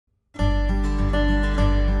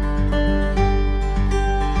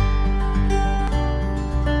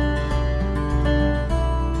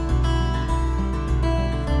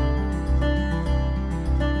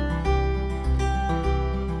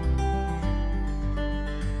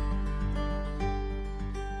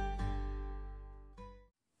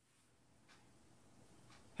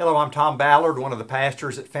Hello, I'm Tom Ballard, one of the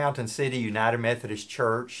pastors at Fountain City United Methodist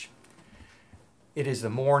Church. It is the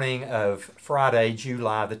morning of Friday,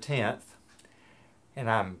 July the 10th, and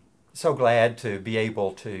I'm so glad to be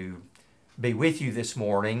able to be with you this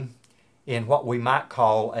morning in what we might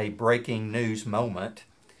call a breaking news moment.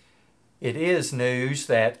 It is news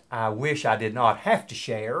that I wish I did not have to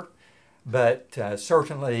share, but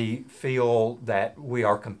certainly feel that we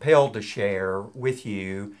are compelled to share with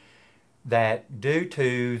you that due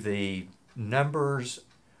to the numbers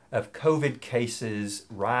of COVID cases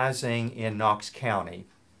rising in Knox County,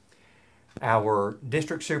 our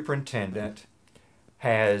district superintendent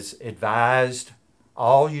has advised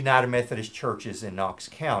all United Methodist churches in Knox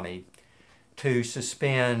County to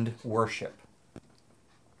suspend worship.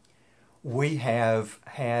 We have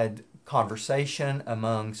had conversation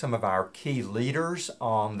among some of our key leaders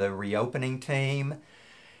on the reopening team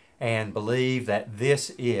and believe that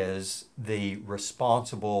this is the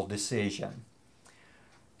responsible decision.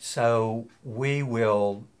 So we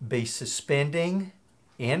will be suspending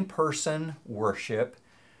in-person worship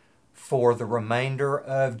for the remainder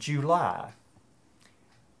of July.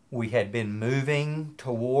 We had been moving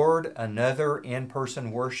toward another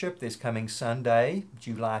in-person worship this coming Sunday,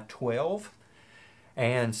 July 12,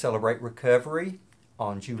 and Celebrate Recovery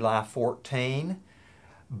on July 14.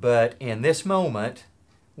 But in this moment,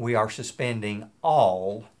 we are suspending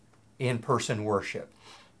all in-person worship,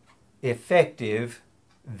 effective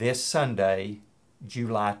this Sunday,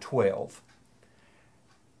 July 12.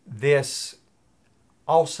 This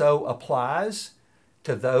also applies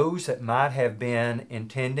to those that might have been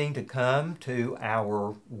intending to come to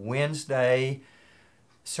our Wednesday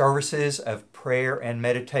services of prayer and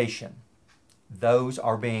meditation. Those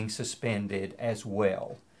are being suspended as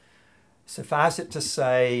well. Suffice it to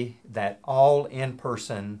say that all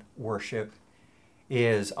in-person worship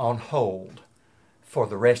is on hold for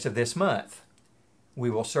the rest of this month. We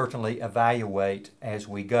will certainly evaluate as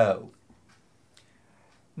we go.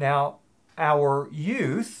 Now, our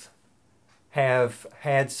youth have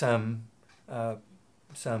had some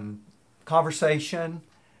conversation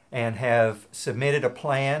and have submitted a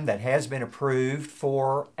plan that has been approved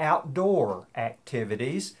for outdoor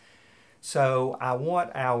activities. So I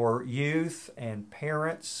want our youth and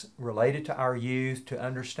parents related to our youth to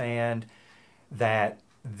understand that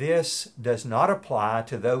this does not apply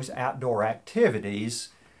to those outdoor activities,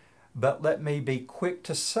 but let me be quick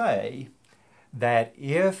to say that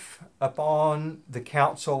if upon the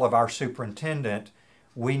counsel of our superintendent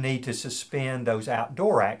we need to suspend those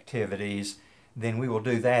outdoor activities, then we will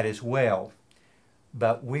do that as well.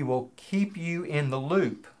 But we will keep you in the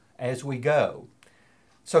loop as we go.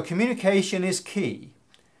 So communication is key.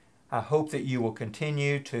 I hope that you will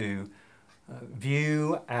continue to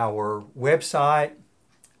view our website,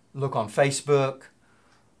 look on Facebook.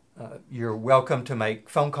 You're welcome to make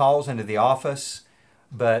phone calls into the office,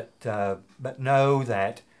 but know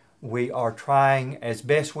that we are trying as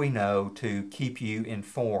best we know to keep you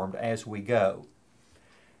informed as we go.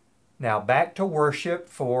 Now back to worship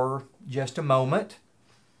for just a moment.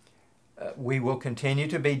 We will continue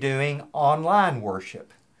to be doing online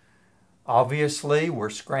worship. Obviously,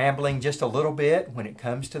 we're scrambling just a little bit when it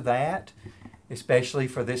comes to that, especially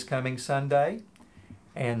for this coming Sunday.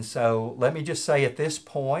 And so let me just say at this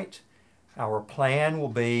point, our plan will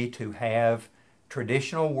be to have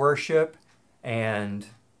traditional worship and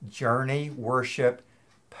journey worship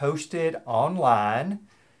posted online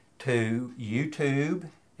to YouTube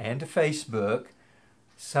and to Facebook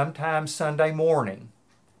sometime Sunday morning.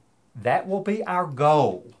 That will be our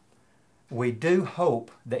goal. We do hope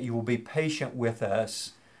that you will be patient with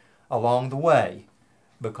us along the way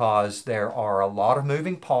because there are a lot of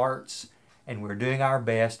moving parts and we're doing our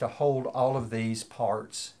best to hold all of these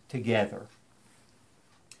parts together.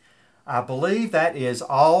 I believe that is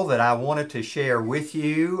all that I wanted to share with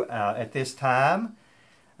you at this time.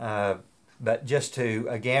 But just to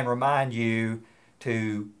again remind you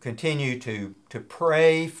to continue to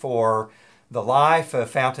pray for the life of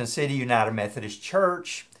Fountain City United Methodist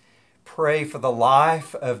Church. Pray for the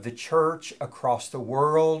life of the church across the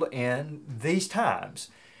world in these times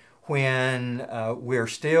when we're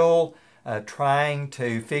still trying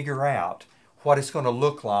to figure out what it's going to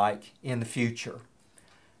look like in the future.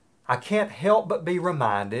 I can't help but be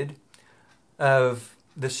reminded of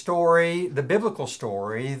the story, the biblical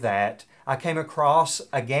story that I came across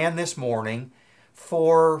again this morning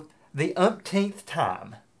for the umpteenth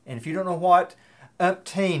time. And if you don't know what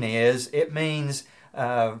umpteen is, it means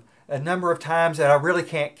a number of times that I really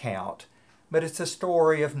can't count. But it's the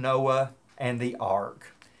story of Noah and the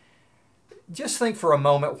ark. Just think for a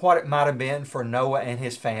moment what it might have been for Noah and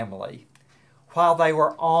his family while they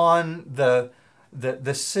were on the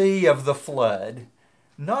sea of the flood,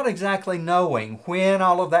 not exactly knowing when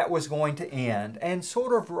all of that was going to end, and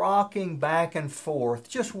sort of rocking back and forth,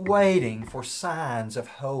 just waiting for signs of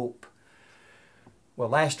hope. Well,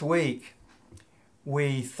 last week,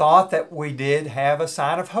 we thought that we did have a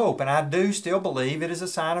sign of hope, and I do still believe it is a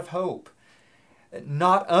sign of hope.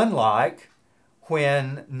 Not unlike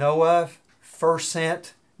when Noah first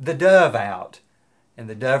sent the dove out, and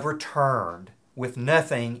the dove returned with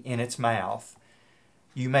nothing in its mouth.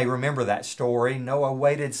 You may remember that story. Noah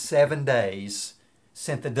waited 7 days,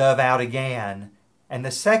 sent the dove out again, and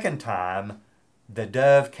the second time, the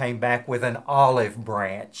dove came back with an olive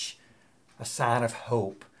branch, a sign of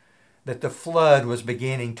hope that the flood was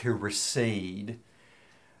beginning to recede.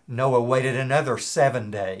 Noah waited another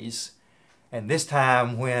 7 days, and this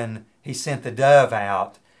time when he sent the dove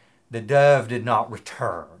out, the dove did not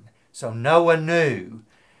return. So Noah knew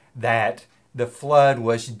that the flood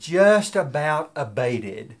was just about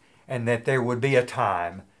abated, and that there would be a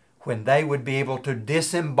time when they would be able to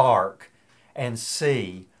disembark and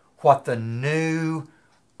see what the new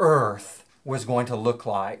earth was going to look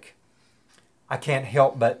like. I can't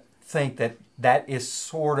help but think that that is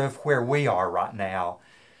sort of where we are right now.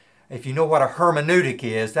 If you know what a hermeneutic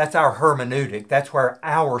is, that's our hermeneutic. That's where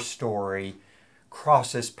our story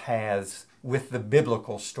crosses paths with the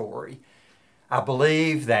biblical story. I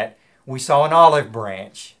believe that we saw an olive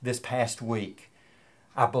branch this past week.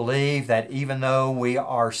 I believe that even though we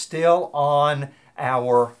are still on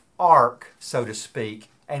our ark, so to speak,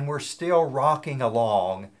 and we're still rocking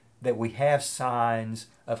along, that we have signs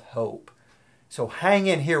of hope. So hang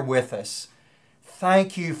in here with us.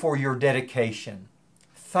 Thank you for your dedication.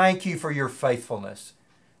 Thank you for your faithfulness.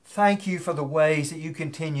 Thank you for the ways that you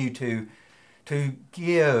continue to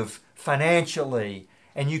give financially,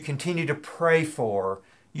 and you continue to pray for.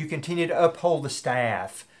 You continue to uphold the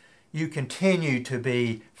staff. You continue to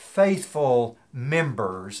be faithful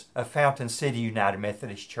members of Fountain City United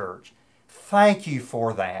Methodist Church. Thank you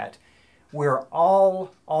for that. We're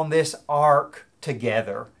all on this ark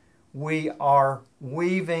together. We are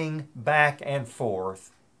weaving back and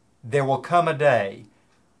forth. There will come a day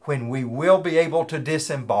when we will be able to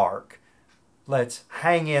disembark. Let's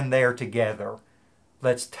hang in there together.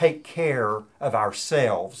 Let's take care of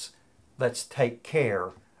ourselves. Let's take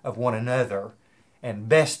care of one another. And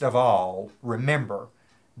best of all, remember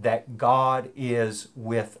that God is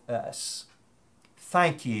with us.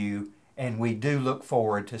 Thank you, and we do look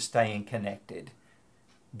forward to staying connected.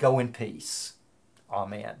 Go in peace.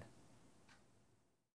 Amen.